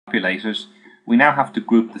populated, we now have to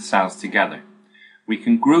group the cells together. We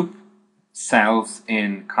can group cells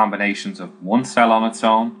in combinations of one cell on its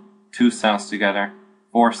own, two cells together,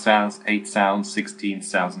 4 cells, 8 cells, 16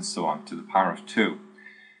 cells, and so on to the power of 2.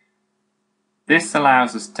 This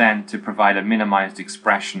allows us then to provide a minimized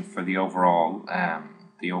expression for the overall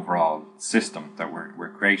system that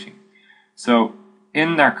we're creating. So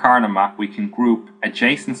in our Karnaugh map, we can group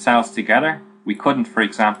adjacent cells together. We couldn't, for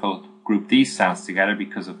example, group these cells together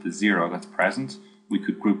because of the 0 that's present. We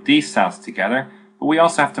could group these cells together, but we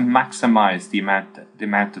also have to maximize the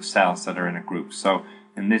amount of cells that are in a group. So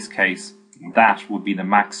in this case, that would be the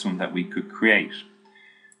maximum that we could create.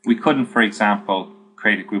 We couldn't, for example,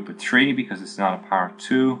 create a group of 3 because it's not a power of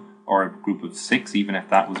 2, or a group of 6, even if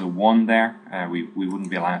that was a 1 there. We wouldn't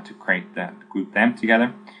be allowed to group them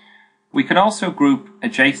together. We can also group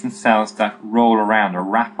adjacent cells that roll around or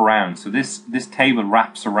wrap around. So this table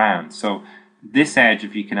wraps around. So this edge,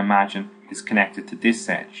 if you can imagine, is connected to this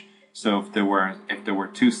edge. So if there were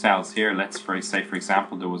 2 cells here, let's say for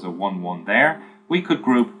example there was a 1, 1 there, we could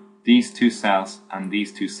group these 2 cells and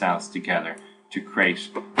these 2 cells together to create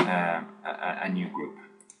a new group.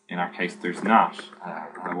 In our case, there's not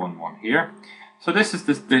a 1, 1 here. So this is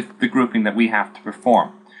the grouping that we have to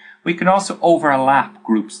perform. We can also overlap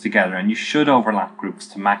groups together, and you should overlap groups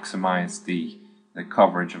to maximize the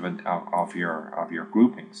coverage of your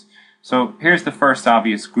groupings. So here's the first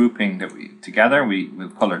obvious grouping that we'll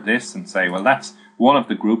color this and say, well, that's one of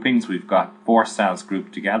the groupings. We've got 4 cells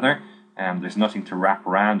grouped together, and there's nothing to wrap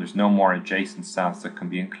around. There's no more adjacent cells that can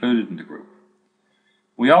be included in the group.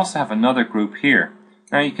 We also have another group here.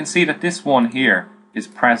 Now you can see that this one here is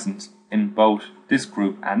present in both this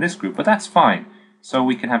group and this group, but that's fine. So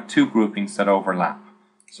we can have 2 groupings that overlap.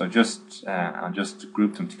 So I'll just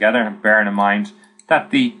group them together, and bearing in mind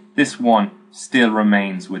that this one still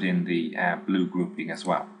remains within the blue grouping as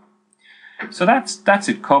well. So that's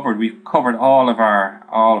it covered. We've covered all of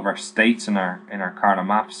our states in our Karnaugh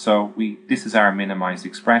map. So this is our minimized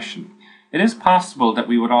expression. It is possible that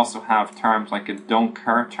we would also have terms like a don't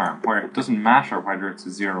care term, where it doesn't matter whether it's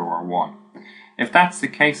a 0 or 1. If that's the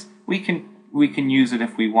case, we can use it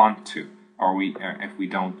if we want to, or if we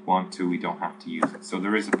don't want to, we don't have to use it. So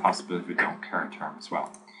there is a possibility of a don't care term as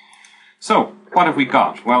well. So what have we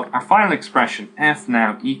got? Well, our final expression f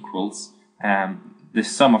now equals the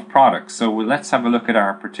sum of products. So let's have a look at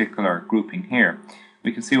our particular grouping here.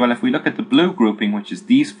 We can see, well, if we look at the blue grouping, which is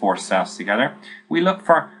these 4 cells together, we look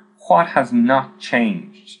for what has not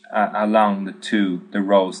changed along the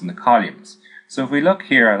rows and the columns. So if we look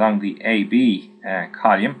here along the AB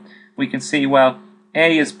column, we can see, well,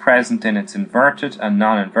 A is present in its inverted and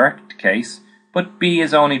non-inverted case, but B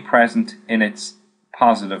is only present in its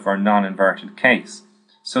positive or non-inverted case.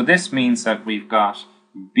 So this means that we've got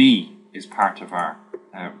B is part of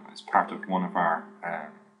one of our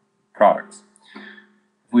products.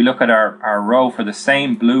 If we look at our row for the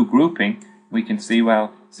same blue grouping, we can see,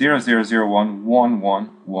 well, 0, 0, 0, 1, 1, 1,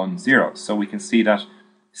 1, 0. So we can see that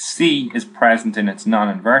C is present in its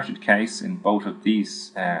non-inverted case in both of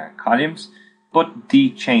these columns, but D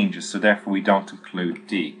changes, so therefore we don't include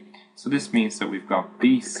D. So this means that we've got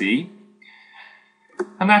BC,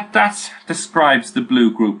 and that describes the blue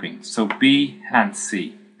grouping. So B and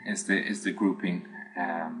C is the grouping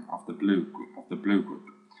of the blue group.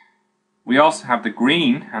 We also have the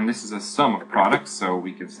green, and this is a sum of products, so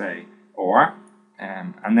we could say OR,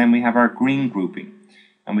 and then we have our green grouping,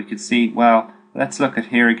 and we could see, well, let's look at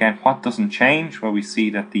here again what doesn't change. Well, we see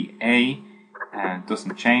that the A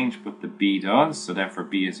doesn't change, but the B does, so therefore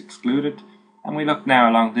B is excluded. And we look now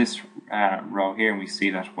along this row here, and we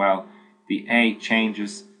see that, well, the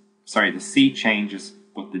the C changes,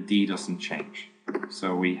 but the D doesn't change.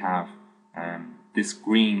 So we have this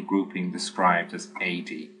green grouping described as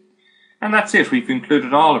AD. And that's it. We've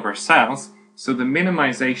included all of our cells. So the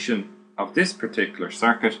minimization of this particular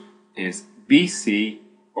circuit is BC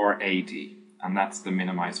or AD, and that's the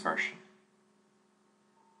minimized version.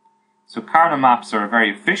 So Karnaugh maps are a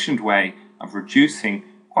very efficient way of reducing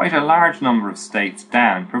quite a large number of states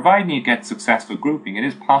down, providing you get successful grouping. It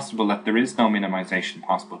is possible that there is no minimization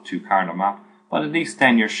possible to Karnaugh map, but at least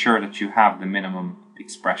then you're sure that you have the minimum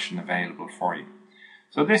expression available for you.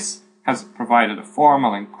 So this has provided a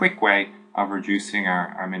formal and quick way of reducing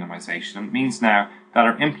our minimization. It means now that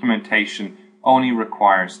our implementation only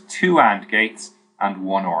requires 2 AND gates and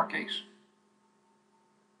 1 OR gate.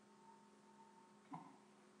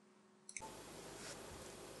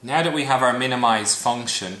 Now that we have our minimize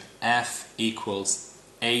function f equals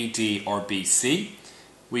AD or BC,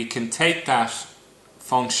 we can take that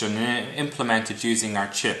function and implement it using our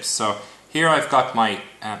chips. So here I've got my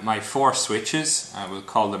my 4 switches. We'll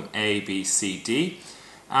call them A, B, C, D,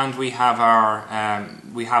 and we have our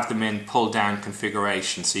we have them in pull down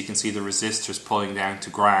configuration. So you can see the resistors pulling down to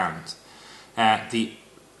ground. The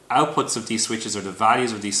outputs of these switches, or the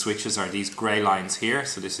values of these switches, are these grey lines here.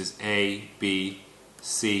 So this is A, B,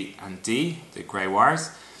 C, and D, the grey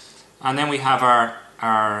wires, and then we have our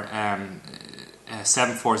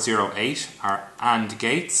 7408, our AND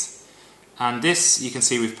gates, and this you can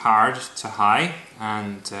see we've powered to high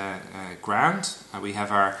and ground. We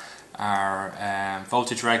have our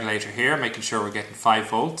voltage regulator here, making sure we're getting 5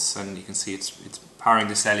 volts, and you can see it's powering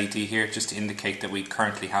this LED here just to indicate that we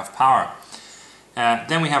currently have power.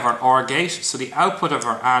 Then we have our OR gate, so the output of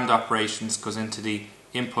our AND operations goes into the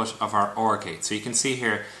input of our OR gate. So you can see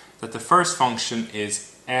here that the first function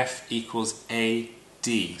is F equals AD,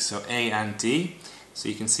 so A and D. So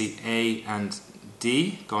you can see A and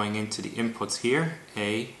D going into the inputs here,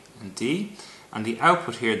 A and D, and the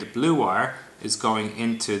output here, the blue wire, is going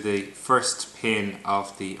into the first pin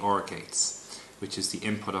of the OR gates, which is the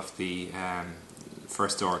input of the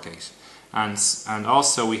first OR gate. And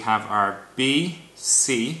also we have our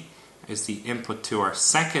BC is the input to our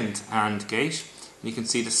second AND gate. And you can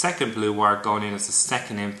see the second blue wire going in as the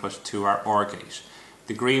second input to our OR gate.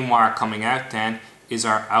 The green wire coming out then is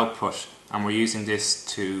our output, and we're using this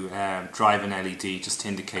to drive an LED just to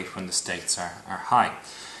indicate when the states are high.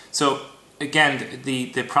 So again,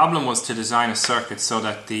 the problem was to design a circuit so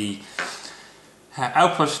that the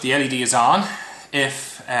output, the LED, is on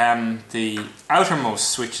if the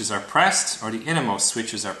outermost switches are pressed, or the innermost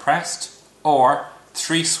switches are pressed, or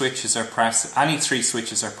 3 switches are pressed, any 3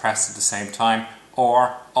 switches are pressed at the same time,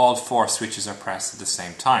 or all 4 switches are pressed at the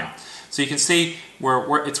same time. So you can see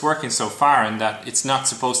it's working so far in that it's not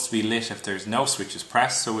supposed to be lit if there's no switches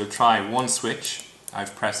pressed. So we'll try one switch.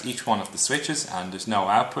 I've pressed each one of the switches and there's no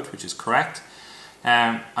output, which is correct.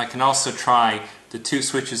 I can also try the 2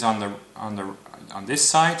 switches on this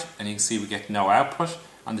side, and you can see we get no output.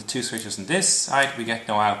 On the 2 switches on this side, we get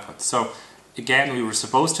no output. So again, we were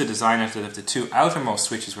supposed to design it that if the 2 outermost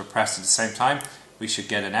switches were pressed at the same time, we should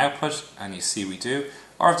get an output, and you see we do.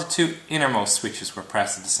 Or if the 2 innermost switches were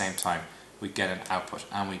pressed at the same time, we get an output,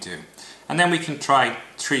 and we do. And then we can try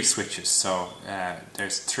 3 switches. So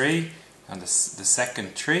there's 3, and the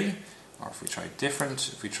second 3. Or if we try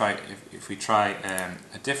different, if we try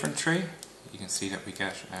a different tree, you can see that we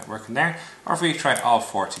get working there. Or if we try all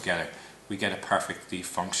 4 together, we get a perfectly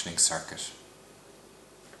functioning circuit.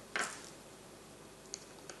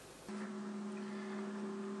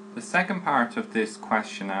 The second part of this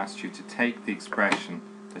question asked you to take the expression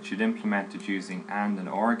that you'd implemented using AND and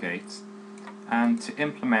OR gates and to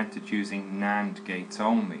implement it using NAND gates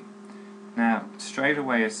only. Now, straight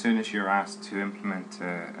away, as soon as you're asked to implement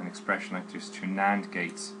an expression like this through NAND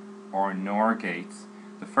gates or NOR gates,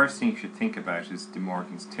 the first thing you should think about is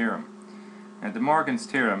DeMorgans Theorem. Now, DeMorgans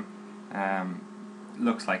Theorem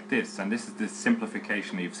looks like this, and this is the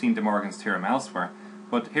simplification. You've seen DeMorgans Theorem elsewhere,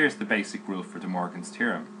 but here's the basic rule for DeMorgans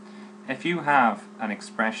Theorem. If you have an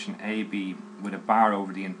expression AB with a bar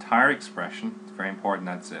over the entire expression, it's very important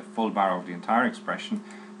that it's a full bar over the entire expression,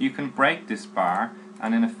 you can break this bar,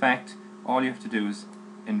 and in effect all you have to do is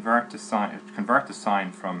convert the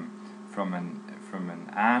sign from an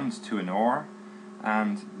AND to an OR,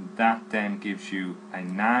 and that then gives you a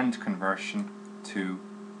NAND conversion to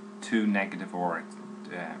 2 negative OR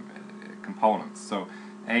components. So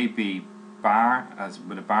AB bar, as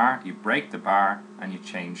with a bar, you break the bar and you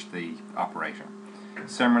change the operator.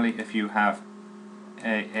 Similarly, if you have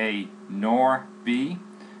a NOR B,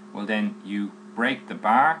 well then you break the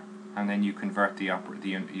bar and then you convert the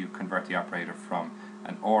operator from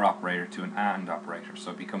an OR operator to an AND operator, so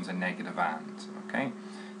it becomes a negative AND. Okay,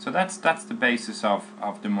 so that's the basis of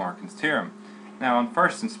DeMorgans Theorem. Now, on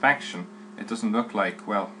first inspection, it doesn't look like,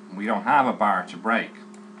 well, we don't have a bar to break.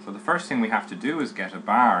 So the first thing we have to do is get a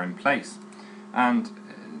bar in place, and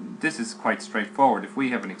this is quite straightforward. If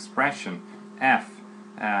we have an expression f,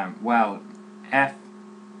 well, f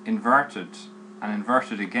inverted and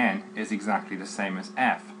inverted again is exactly the same as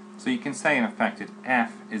f. So you can say in effect that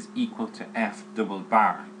f is equal to f double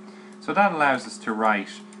bar. So that allows us to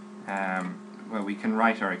write, well, we can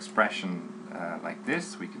write our expression like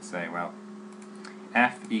this. We can say, well,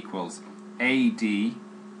 f equals AD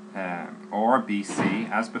or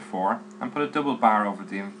BC as before, and put a double bar over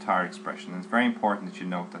the entire expression. And it's very important that you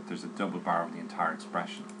note that there's a double bar over the entire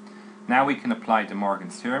expression. Now we can apply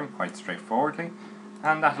DeMorgans Theorem quite straightforwardly,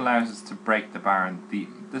 and that allows us to break the bar and the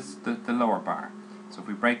lower bar. So if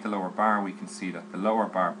we break the lower bar, we can see that the lower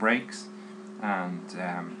bar breaks and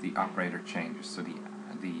the operator changes. So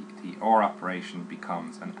the OR operation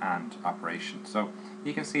becomes an AND operation. So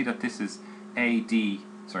you can see that this is A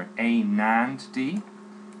NAND D,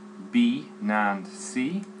 B NAND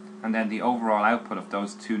C, and then the overall output of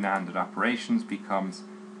those two NANDed operations becomes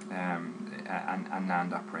a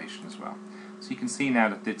NAND operation as well. So you can see now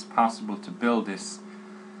that it's possible to build this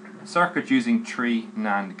circuit using 3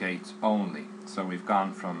 NAND gates only. So we've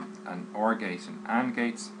gone from an OR gate and AND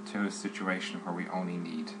gates to a situation where we only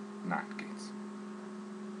need NAND gates.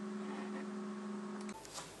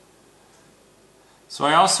 So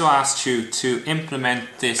I also asked you to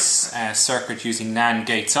implement this circuit using NAND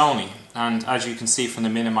gates only, and as you can see from the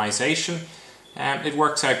minimisation, it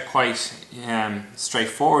works out quite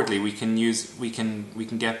straightforwardly. We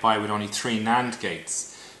can get by with only 3 NAND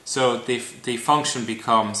gates. So the function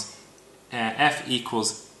becomes f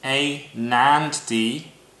equals a NAND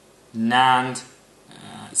D, NAND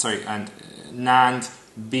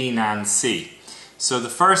B NAND C. So the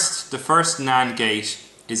first NAND gate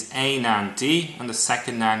is A NAND D, and the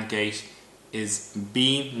second NAND gate is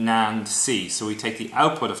B NAND C. So we take the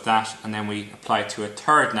output of that and then we apply it to a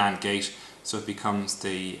third NAND gate, so it becomes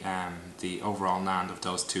the overall NAND of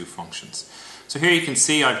those two functions. So here you can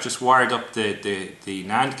see I've just wired up the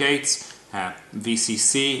NAND gates,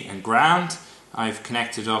 VCC and ground. I've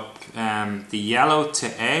connected up the yellow to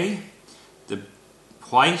A, the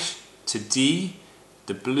white to D,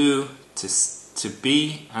 the blue to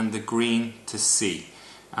B, and the green to C.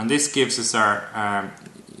 And this gives us our,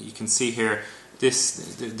 you can see here, the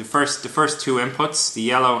first two inputs, the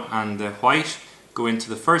yellow and the white, go into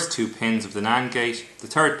the first 2 pins of the NAND gate. The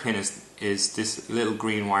third pin is this little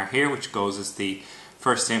green wire here, which goes as the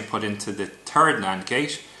first input into the third NAND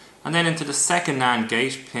gate. And then into the second NAND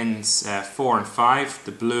gate, pins 4 and 5,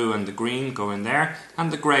 the blue and the green go in there, and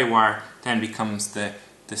the grey wire then becomes the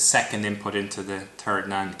second input into the third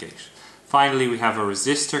NAND gate. Finally, we have a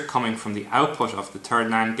resistor coming from the output of the third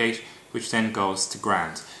NAND gate, which then goes to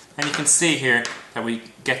ground. And you can see here that we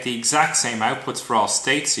get the exact same outputs for all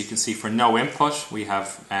states. So you can see for no input, we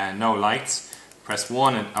have no lights. Press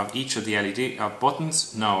one of each of the LED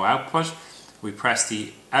buttons, no output. We press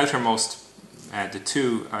the outermost, the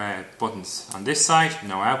 2 buttons on this side,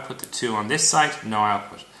 no output. The 2 on this side, no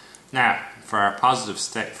output. Now, for our positive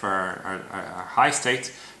state, for our high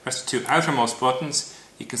states, press the 2 outermost buttons.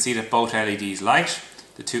 You can see that both LEDs light.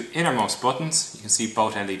 The 2 innermost buttons, you can see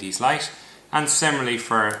both LEDs light. And similarly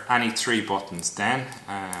for any 3 buttons then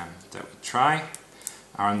that we try,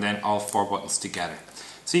 and then all 4 buttons together.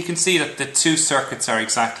 So you can see that the 2 circuits are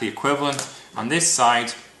exactly equivalent. On this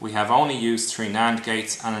side we have only used 3 NAND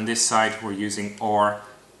gates, and on this side we're using OR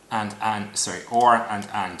and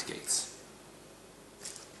AND gates.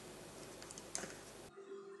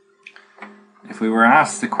 If we were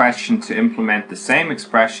asked the question to implement the same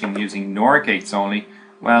expression using NOR gates only,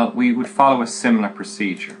 well, we would follow a similar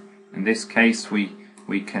procedure. In this case, we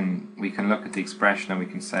can look at the expression and we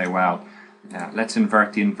can say, well, let's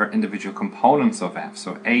invert the individual components of f.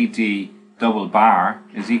 So AD double bar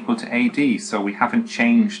is equal to AD. So we haven't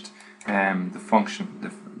changed the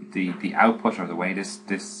function, the output, or the way this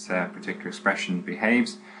particular expression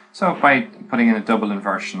behaves. So by putting in a double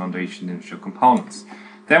inversion under each of the individual components,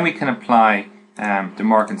 then we can apply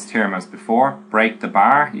DeMorgans Theorem as before. Break the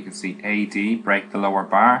bar. You can see AD, break the lower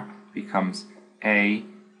bar, becomes A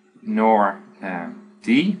NOR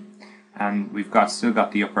D, and we've still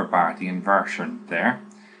got the upper bar, the inversion there,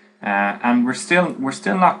 and we're still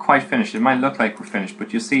not quite finished. It might look like we're finished,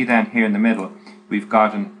 but you see then here in the middle we've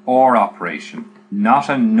got an OR operation, not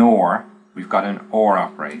a NOR. We've got an OR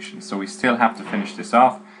operation, so we still have to finish this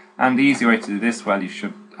off. And the easy way to do this, well, you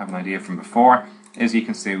should have an idea from before, is you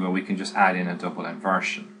can see, well, we can just add in a double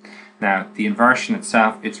inversion. Now the inversion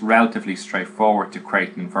itself, it's relatively straightforward to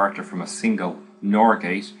create an inverter from a single NOR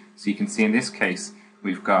gate. So you can see in this case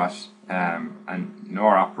we've got a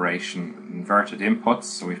NOR operation, inverted inputs,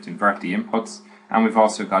 so we have to invert the inputs, and we've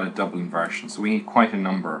also got a double inversion. So we need quite a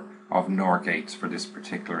number of NOR gates for this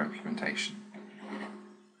particular implementation.